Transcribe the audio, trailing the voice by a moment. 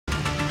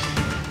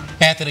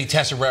Anthony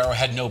Tesserero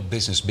had no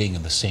business being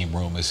in the same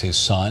room as his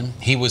son.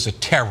 He was a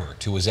terror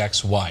to his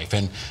ex-wife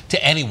and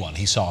to anyone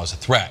he saw as a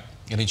threat.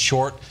 And in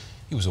short,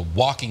 he was a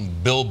walking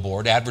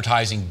billboard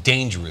advertising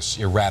dangerous,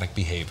 erratic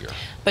behavior.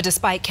 But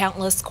despite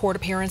countless court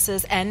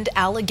appearances and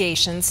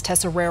allegations,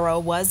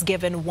 Tesserero was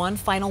given one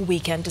final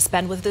weekend to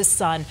spend with his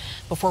son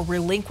before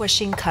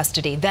relinquishing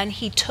custody. Then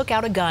he took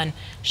out a gun,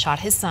 shot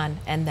his son,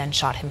 and then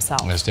shot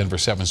himself. As Denver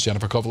 7's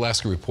Jennifer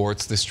Kovaleski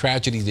reports, this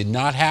tragedy did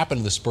not happen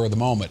in the spur of the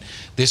moment.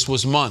 This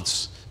was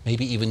months,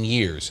 maybe even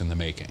years in the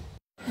making.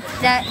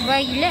 That where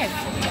you live?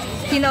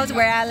 He knows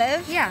where I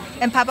live? Yeah.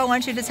 And Papa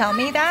wants you to tell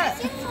me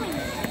that?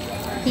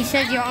 He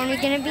says you're only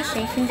going to be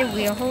safe in the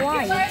real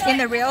Hawaii. In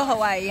the real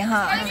Hawaii,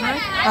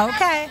 huh?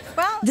 Okay.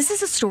 Well, this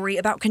is a story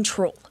about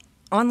control,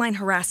 online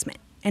harassment,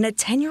 and a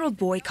 10-year-old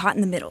boy caught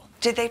in the middle.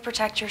 Did they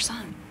protect your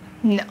son?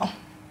 No.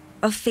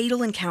 A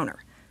fatal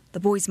encounter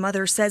the boy's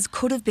mother says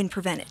could have been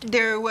prevented.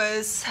 There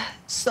was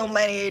so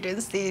many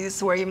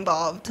agencies were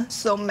involved,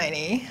 so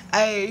many.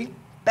 I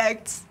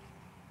begged,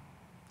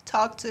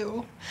 talked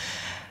to,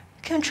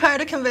 can try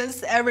to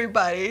convince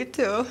everybody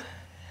to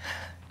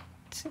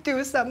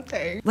do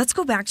something. Let's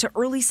go back to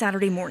early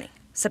Saturday morning,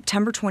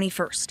 September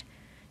 21st.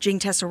 Jing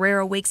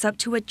Tesserero wakes up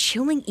to a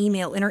chilling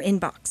email in her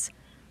inbox.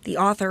 The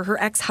author,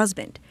 her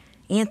ex-husband,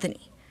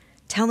 Anthony,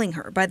 telling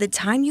her, by the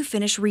time you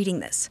finish reading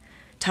this,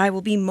 Ty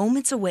will be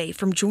moments away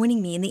from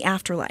joining me in the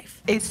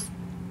afterlife. It's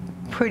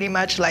pretty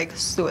much like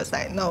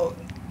suicide note,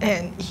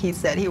 and he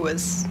said he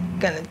was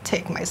gonna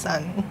take my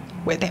son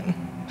with him.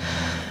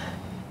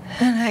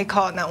 And I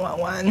called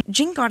 911.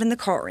 Jing got in the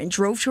car and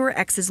drove to her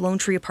ex's Lone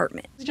Tree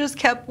apartment. Just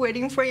kept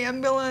waiting for an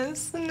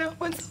ambulance, and I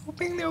was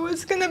hoping there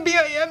was gonna be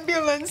an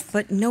ambulance.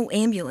 But no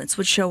ambulance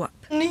would show up.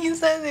 And he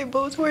said they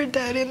both were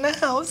dead in the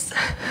house.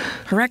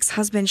 Her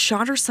ex-husband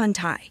shot her son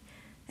Ty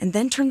and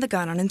then turned the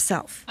gun on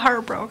himself.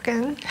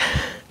 Heartbroken.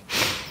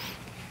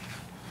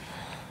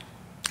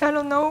 I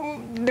don't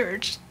know,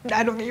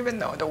 I don't even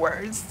know the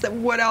words.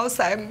 What else?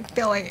 I'm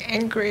feeling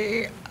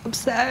angry,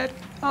 upset,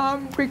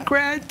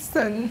 regrets,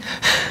 and...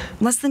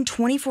 Less than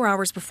 24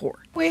 hours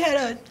before, we had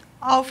an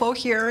awful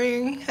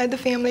hearing at the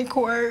family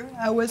court.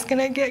 I was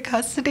gonna get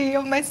custody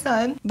of my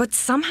son. But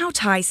somehow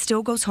Ty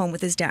still goes home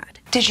with his dad.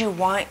 Did you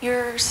want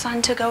your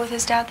son to go with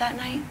his dad that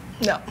night?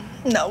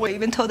 No, we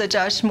even told the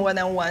judge more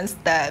than once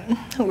that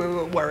we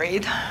were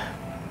worried.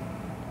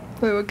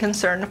 We were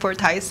concerned for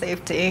Ty's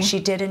safety. She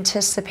did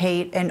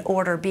anticipate an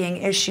order being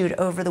issued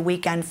over the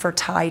weekend for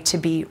Ty to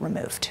be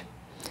removed.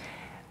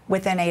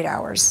 Within 8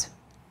 hours,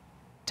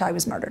 Ty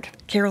was murdered.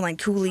 Caroline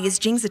Cooley is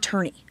Jing's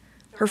attorney.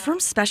 Her firm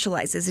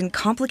specializes in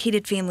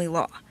complicated family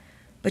law,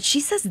 but she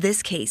says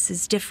this case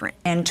is different.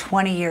 In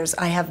 20 years,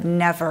 I have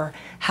never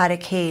had a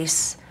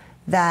case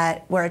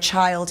where a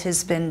child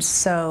has been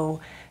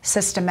so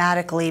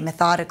systematically,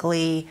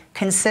 methodically,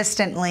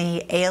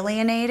 consistently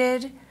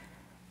alienated,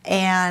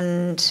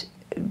 and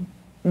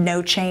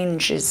no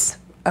change is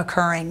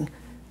occurring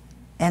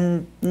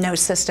and no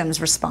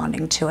systems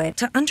responding to it.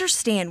 To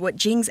understand what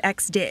Jing's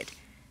ex did,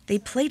 they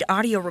played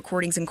audio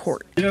recordings in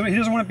court. He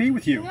doesn't want to be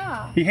with you.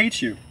 Yeah. He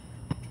hates you.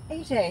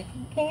 AJ,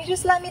 can you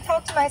just let me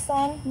talk to my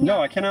son?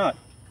 No, I cannot.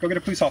 Go get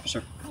a police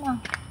officer. Come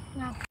on.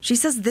 No. She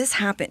says this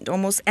happened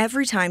almost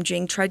every time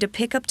Jing tried to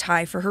pick up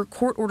Ty for her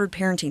court-ordered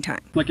parenting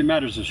time. Like it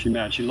matters if she's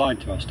mad. She lied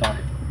to us, Ty.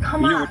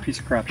 Come you on. know what piece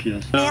of crap she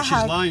is. No, she's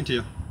lying to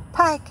you.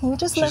 Ty, can you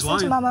just listen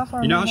to Mama for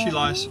a minute? You know how she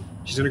lies.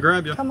 She's gonna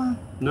grab you. Come on.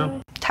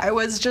 No. Ty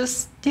was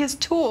just his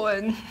tool,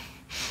 and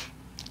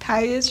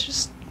Ty is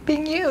just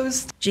being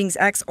used. Jing's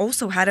ex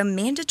also had a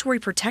mandatory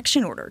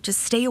protection order to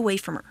stay away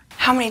from her.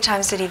 How many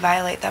times did he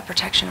violate that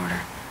protection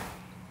order?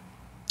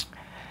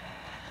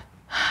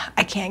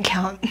 I can't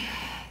count.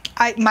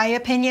 My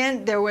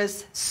opinion, there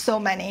was so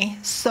many.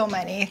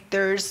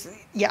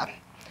 Yeah.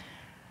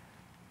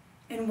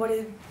 And what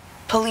did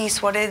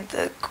police, what did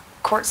the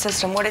court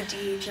system, what did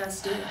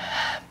DHS do?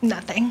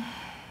 Nothing.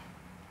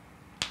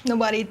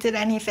 Nobody did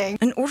anything.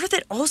 An order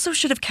that also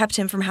should have kept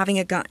him from having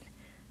a gun.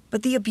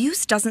 But the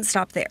abuse doesn't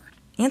stop there.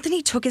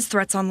 Anthony took his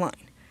threats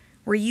online,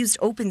 where he used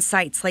open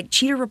sites like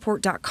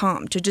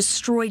cheaterreport.com to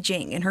destroy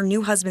Jing and her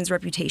new husband's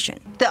reputation.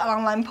 The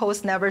online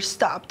post never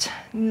stopped.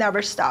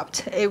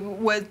 It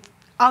was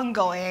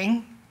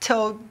ongoing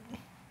till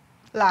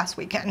last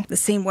weekend. The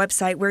same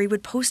website where he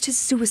would post his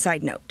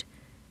suicide note,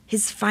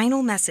 his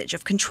final message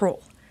of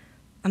control.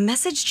 A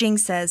message Jing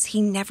says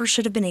he never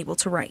should have been able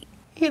to write.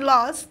 He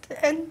lost,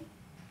 and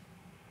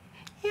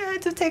he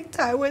had to take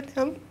Ty with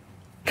him.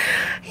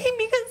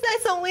 Because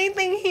that's the only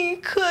thing he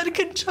could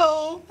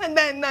control, and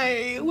that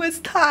night was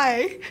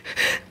Ty.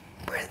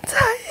 Poor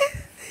Ty.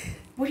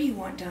 What do you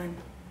want done?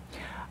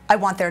 I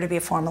want there to be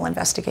a formal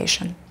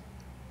investigation.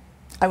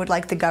 I would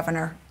like the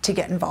governor to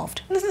get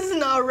involved. This is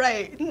not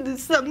right.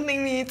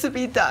 Something needs to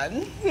be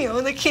done. You know,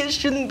 the kids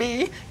shouldn't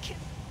be.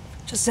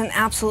 Just an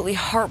absolutely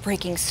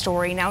heartbreaking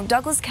story. Now,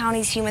 Douglas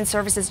County's Human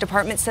Services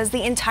Department says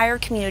the entire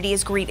community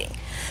is grieving.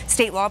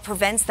 State law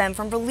prevents them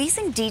from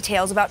releasing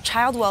details about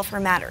child welfare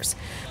matters.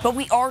 But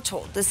we are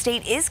told the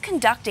state is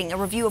conducting a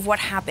review of what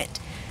happened,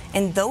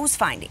 and those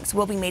findings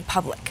will be made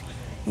public.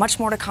 Much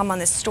more to come on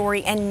this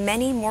story and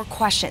many more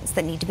questions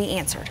that need to be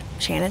answered.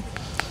 Shannon?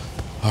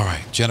 All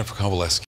right, Jennifer Kovaleski.